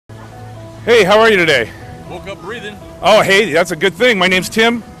Hey, how are you today? Woke up breathing. Oh, hey, that's a good thing. My name's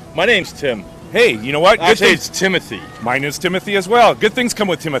Tim. My name's Tim. Hey, you know what? Actually, it's Timothy. Mine is Timothy as well. Good things come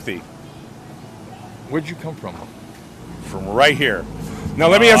with Timothy. Where'd you come from? From right here. Now,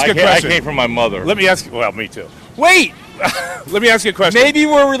 let me ask you a question. I came from my mother. Let me ask you, well, me too. Wait! Let me ask you a question. Maybe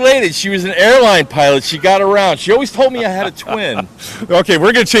we're related. She was an airline pilot. She got around. She always told me I had a twin. Okay,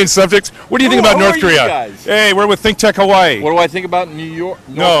 we're going to change subjects. What do you think about North Korea? You guys? Hey, we're with ThinkTech Hawaii. What do I think about New York?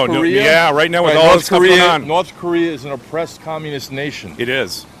 North Korea? Yeah, right now with all this stuff going on. North Korea is an oppressed communist nation. It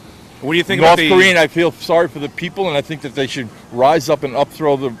is. What do you think about North Korean? I feel sorry for the people, and I think that they should rise up and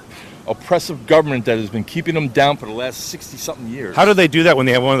upthrow the oppressive government that has been keeping them down for the last 60-something years. How do they do that when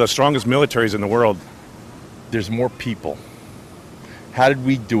they have one of the strongest militaries in the world? There's more people. How did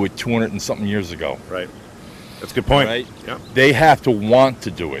we do it 200 and something years ago? Right. That's a good point. Right? Yeah. They have to want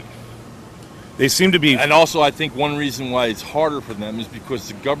to do it. They seem to be. And also, I think one reason why it's harder for them is because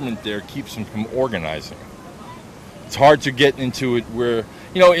the government there keeps them from organizing. It's hard to get into it where,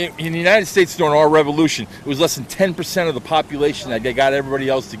 you know, in the United States during our revolution, it was less than 10% of the population that they got everybody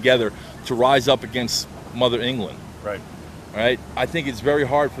else together to rise up against Mother England. Right. Right? I think it's very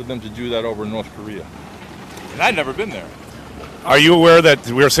hard for them to do that over in North Korea. And I've never been there. Are you aware that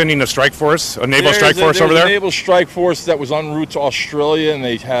we're sending a strike force, a naval strike force over there? There's a naval strike force that was en route to Australia,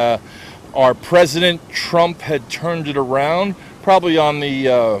 and our president, Trump, had turned it around, probably on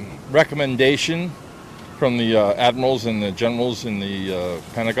the recommendation from the admirals and the generals in the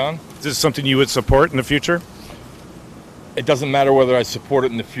Pentagon. Is this something you would support in the future? It doesn't matter whether I support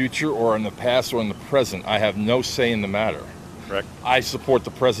it in the future or in the past or in the present. I have no say in the matter. Correct. I support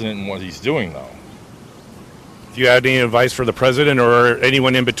the president in what he's doing, though. If you had any advice for the president or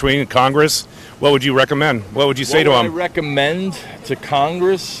anyone in between, Congress, what would you recommend? What would you say to them? I recommend to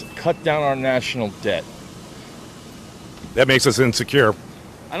Congress, cut down our national debt. That makes us insecure.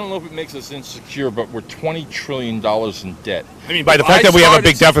 I don't know if it makes us insecure, but we're $20 trillion in debt. I mean, by the fact that we have a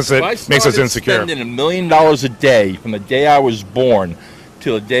big deficit makes us insecure. If I spending $1 million a day from the day I was born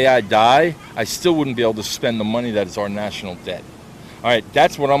till the day I die, I still wouldn't be able to spend the money that is our national debt. All right,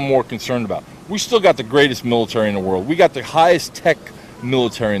 that's what I'm more concerned about. We still got the greatest military in the world. We got the highest tech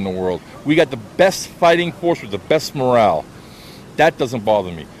military in the world. We got the best fighting force with the best morale. That doesn't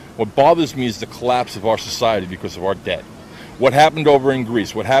bother me. What bothers me is the collapse of our society because of our debt. What happened over in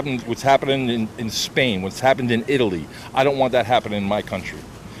Greece, what's happening in Spain, what's happened in Italy. I don't want that happening in my country.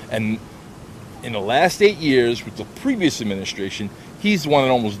 And in the last 8 years with the previous administration, he's the one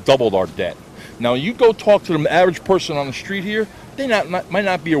that almost doubled our debt. Now, you go talk to the average person on the street here, they might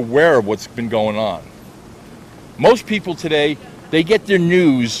not be aware of what's been going on. Most people today, they get their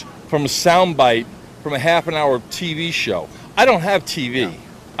news from a soundbite from a half-an-hour TV show. I don't have TV. Yeah.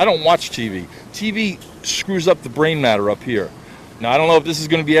 I don't watch TV. TV screws up the brain matter up here. Now, I don't know if this is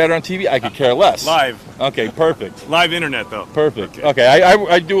going to be aired on TV. I could care less. Live. Okay, perfect. Live internet, though. Perfect. Okay,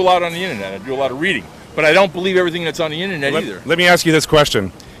 I do a lot on the internet. I do a lot of reading. But I don't believe everything that's on the internet either. Let me ask you this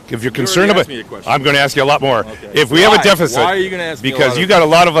question. If you're concerned about, I'm going to ask you a lot more. Okay. If we have a deficit, why are you going to ask me? Because you got a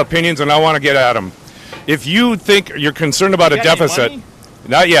lot of opinions, and I want to get at them. If you think you're concerned about a deficit,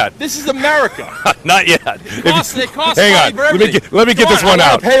 not yet. This is America. Not yet. It costs hang on. Let me get this one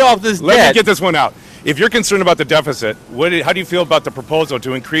out. Pay off this debt. Let me get this one out. If you're concerned about the deficit, how do you feel about the proposal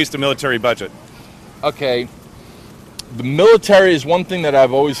to increase the military budget? Okay. The military is one thing that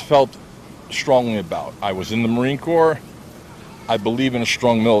I've always felt strongly about. I was in the Marine Corps. I believe in a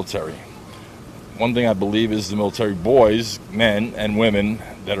strong military. One thing I believe is the military boys, men and women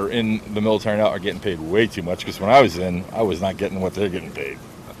that are in the military now are getting paid way too much, because when I was in, I was not getting what they're getting paid.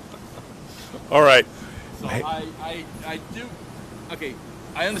 All right. So I do. Okay,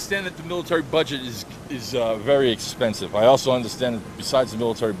 I understand that the military budget is very expensive. I also understand that besides the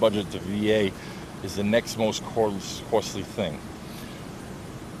military budget, the VA is the next most costly thing.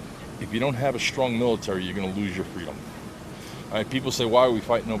 If you don't have a strong military, you're going to lose your freedom. All right, people say, why are we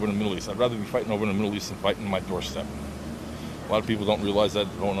fighting over in the Middle East? I'd rather be fighting over in the Middle East than fighting on my doorstep. A lot of people don't realize that,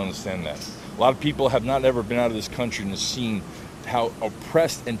 don't understand that. A lot of people have not ever been out of this country and have seen how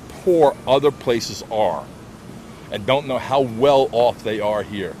oppressed and poor other places are and don't know how well off they are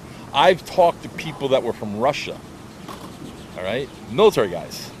here. I've talked to people that were from Russia, all right, military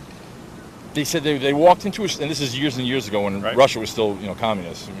guys. They said they walked into and this is years and years ago when Russia was still,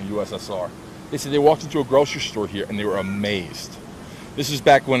 communist, USSR. They said they walked into a grocery store here and they were amazed. This is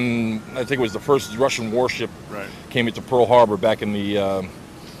back when, I think it was the first Russian warship came into Pearl Harbor back in the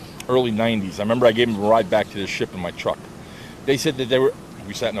early 90s. I remember I gave them a ride back to the ship in my truck. They said that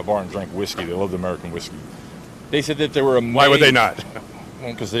we sat in a bar and drank whiskey. They loved American whiskey. They said that they were amazed. Why would they not?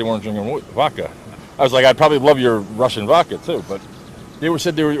 Well, because they weren't drinking vodka. I was like, I'd probably love your Russian vodka too, but They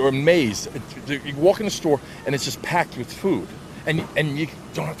said they were amazed. You walk in the store and it's just packed with food, and you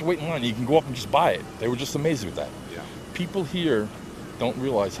don't have to wait in line. You can go up and just buy it. They were just amazed with that. Yeah. People here don't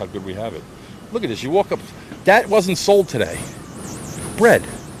realize how good we have it. Look at this. You walk up. That wasn't sold today. Bread.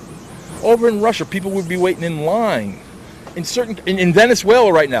 Over in Russia, people would be waiting in line. In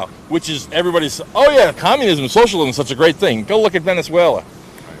Venezuela right now, which is everybody's, oh yeah, communism, socialism is such a great thing. Go look at Venezuela.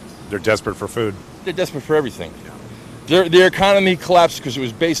 They're desperate for food. They're desperate for everything. Yeah. Their economy collapsed because it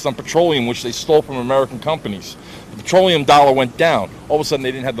was based on petroleum, which they stole from American companies. The petroleum dollar went down. All of a sudden,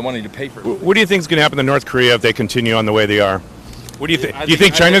 they didn't have the money to pay for it. What do you think is going to happen to North Korea if they continue on the way they are? What do you think? Do you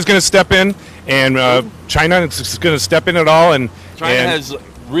think China's going to step in, and China is going to step in at all? And China has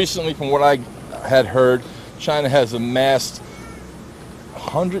recently, from what I had heard, China has amassed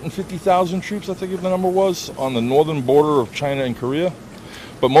 150,000 troops, I think the number was, on the northern border of China and Korea.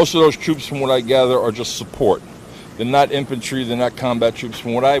 But most of those troops, from what I gather, are just support. They're not infantry, they're not combat troops.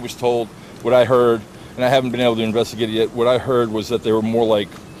 From what I was told, what I heard, and I haven't been able to investigate it yet, what I heard was that they were more like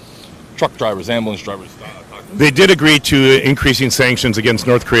truck drivers, ambulance drivers. They did agree to increasing sanctions against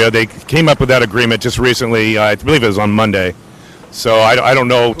North Korea. They came up with that agreement just recently. I believe it was on Monday. So I don't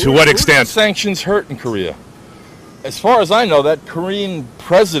know to what extent. Sanctions hurt in Korea. As far as I know, that Korean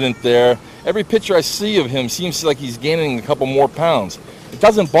president there, every picture I see of him seems like he's gaining a couple more pounds. It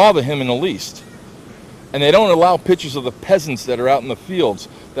doesn't bother him in the least. And they don't allow pictures of the peasants that are out in the fields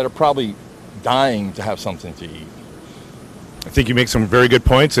that are probably dying to have something to eat. I think you make some very good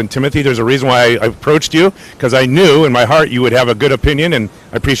points. And Timothy, there's a reason why I approached you, because I knew in my heart you would have a good opinion, and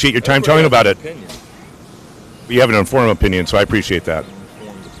I appreciate your time telling about it. You have an informed opinion, so I appreciate that.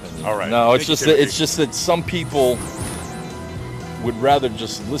 All right. No, it's just that some people would rather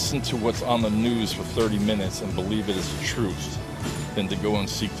just listen to what's on the news for 30 minutes and believe it is truth than to go and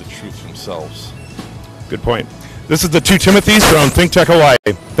seek the truth themselves. Good point. This is the two Timothys from ThinkTech Hawaii.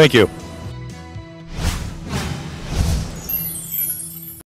 Thank you.